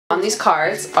On these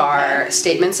cards are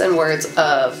statements and words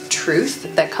of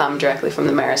truth that come directly from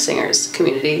the Marist Singers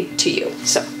community to you.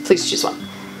 So please choose one.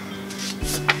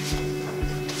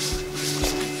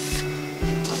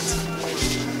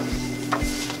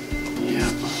 Yeah.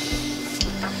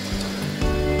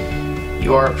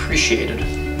 You are appreciated.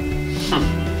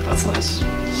 That's nice.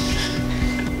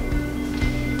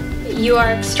 You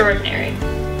are extraordinary.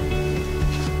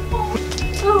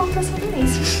 Oh, that's so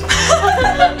nice.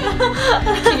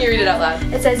 Can you read it out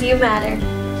loud? It says you matter.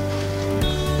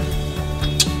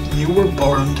 You were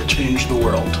born to change the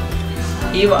world.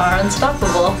 You are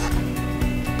unstoppable.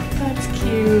 That's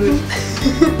cute.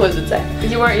 What does it say?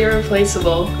 You are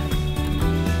irreplaceable.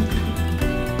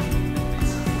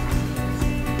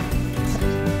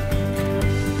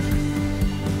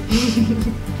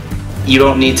 You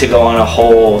don't need to go on a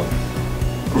whole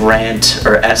rant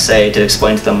or essay to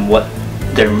explain to them what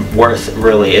their worth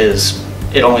really is.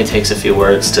 It only takes a few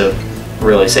words to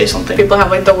really say something. People have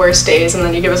like the worst days and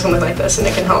then you give us something like this and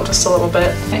it can help just a little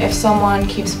bit. If someone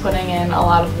keeps putting in a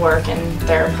lot of work in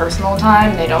their personal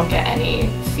time, they don't get any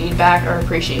feedback or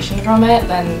appreciation from it,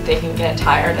 then they can get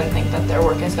tired and think that their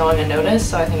work is going unnoticed.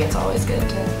 So I think it's always good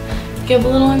to give a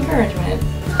little encouragement.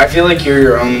 I feel like you're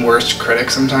your own worst critic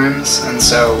sometimes, and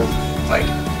so like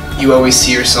you always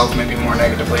see yourself maybe more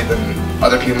negatively than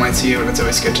other people might see you, and it's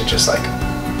always good to just like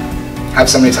have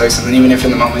somebody tell you something, even if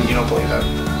in the moment you don't believe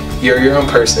it. You're your own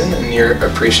person and you're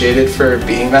appreciated for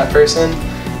being that person,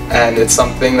 and it's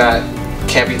something that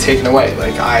can't be taken away.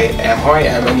 Like, I am who I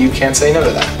am and you can't say no to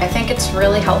that. I think it's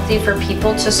really healthy for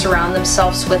people to surround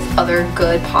themselves with other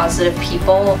good, positive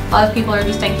people. A lot of people are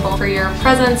just thankful for your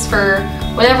presence, for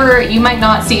whatever. You might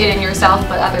not see it in yourself,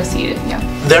 but others see it in you.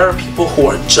 There are people who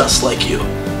are just like you,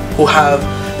 who have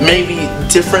maybe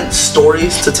different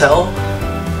stories to tell,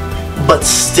 but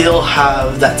still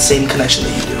have that same connection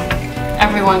that you do.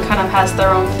 Everyone kind of has their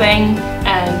own thing,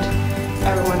 and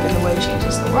everyone in a way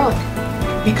changes the world.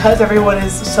 Because everyone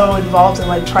is so involved in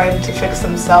like trying to fix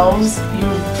themselves, you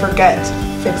forget to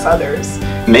fix others.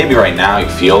 Maybe right now you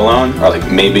feel alone, or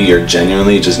like maybe you're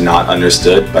genuinely just not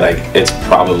understood, but it's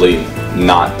probably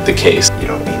not the case. You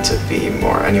don't need to be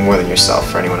any more than yourself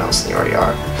for anyone else than you already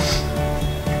are.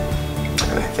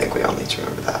 And I think we all need to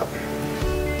remember that.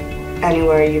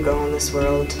 Anywhere you go in this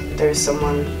world, there's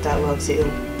someone that loves you.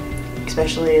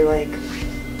 Especially like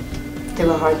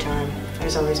through a hard time.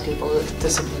 There's always people to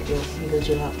support you and build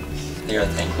you up. They're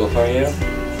thankful for you.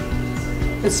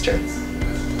 It's true.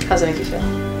 How's it make you feel?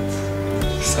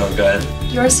 So good.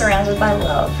 You are surrounded by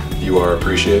love. You are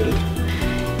appreciated.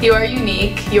 You are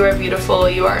unique, you are beautiful,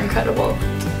 you are incredible.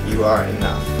 You are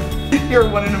enough. You're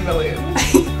one in a million.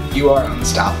 You are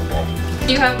unstoppable.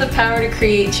 You have the power to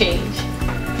create change.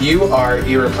 You are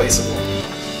irreplaceable.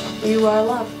 You are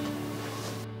love.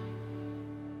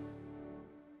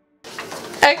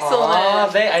 Excellent.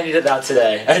 Aww, I needed that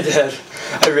today. I did.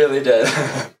 I really did.